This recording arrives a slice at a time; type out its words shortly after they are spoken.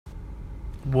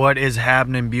What is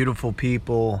happening, beautiful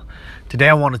people? Today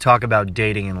I want to talk about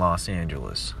dating in Los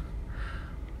Angeles.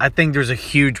 I think there's a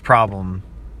huge problem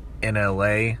in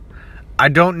LA. I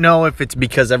don't know if it's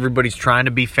because everybody's trying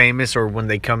to be famous or when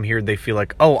they come here they feel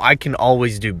like, oh, I can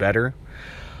always do better.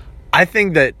 I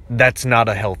think that that's not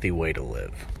a healthy way to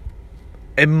live.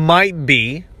 It might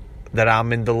be that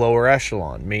I'm in the lower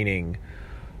echelon, meaning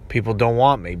people don't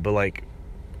want me, but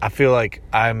I feel like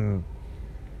I've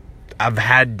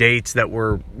had dates that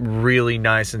were really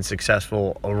nice and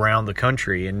successful around the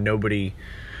country, and nobody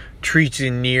treats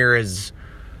you near as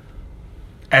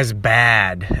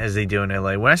bad as they do in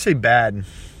LA. When I say bad,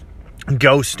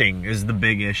 ghosting is the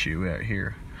big issue out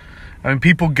here. I mean,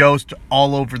 people ghost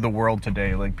all over the world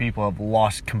today. Like, people have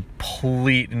lost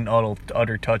complete and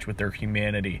utter touch with their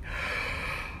humanity.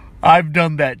 I've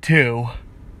done that too.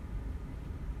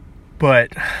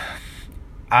 But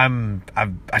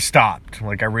I stopped.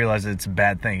 I realized that it's a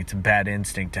bad thing. It's a bad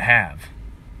instinct to have.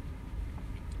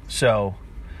 So,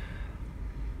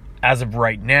 as of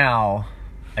right now,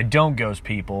 I don't ghost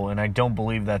people, and I don't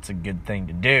believe that's a good thing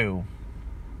to do.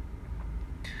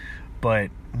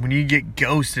 But when you get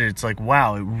ghosted, it's like,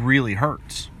 wow, it really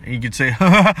hurts. And you could say,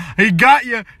 he got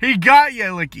you.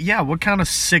 Yeah, what kind of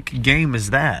sick game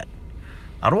is that?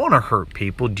 I don't want to hurt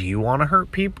people. Do you want to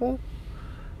hurt people?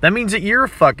 That means that you're a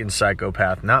fucking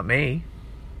psychopath, not me.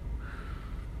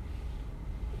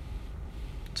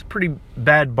 It's a pretty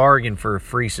bad bargain for a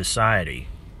free society.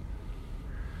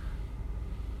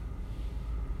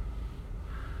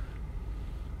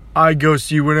 I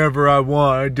ghost you whenever I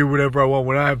want. I do whatever I want.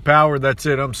 When I have power, that's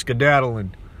it. I'm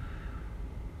skedaddling.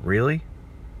 Really?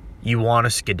 You want to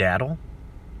skedaddle?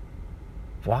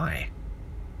 Why?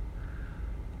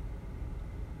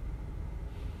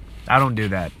 I don't do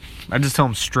that. I just tell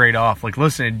them straight off,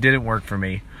 listen, it didn't work for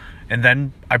me. And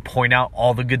then I point out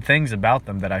all the good things about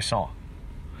them that I saw.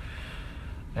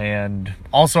 And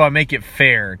also I make it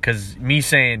fair, because me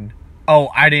saying, oh,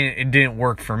 it didn't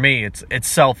work for me, it's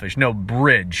selfish. No,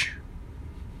 bridge.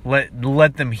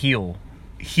 Let them heal.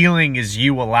 Healing is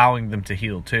you allowing them to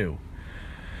heal too.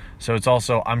 So it's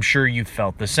also, I'm sure you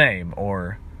felt the same,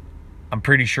 or I'm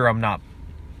pretty sure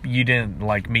you didn't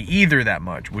like me either that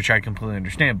much, which I completely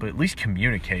understand, but at least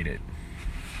communicate it.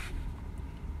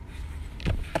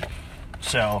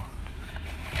 So,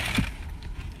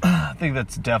 I think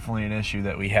that's definitely an issue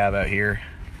that we have out here.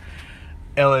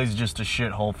 LA is just a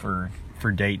shithole for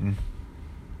dating.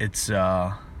 It's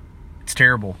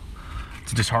terrible.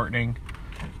 It's disheartening.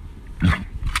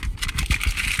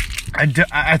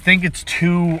 I think it's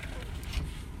to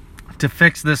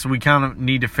fix this, we kind of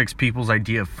need to fix people's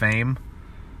idea of fame.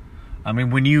 I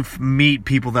mean, when you meet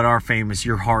people that are famous,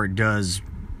 your heart does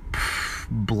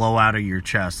blow out of your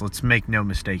chest. Let's make no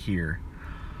mistake here.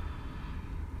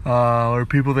 Or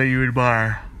people that you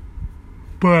admire.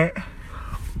 But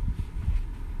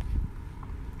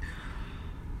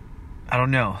I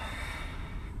don't know.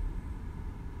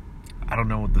 I don't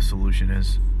know what the solution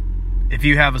is. If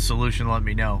you have a solution, let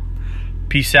me know.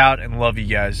 Peace out and love you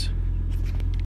guys.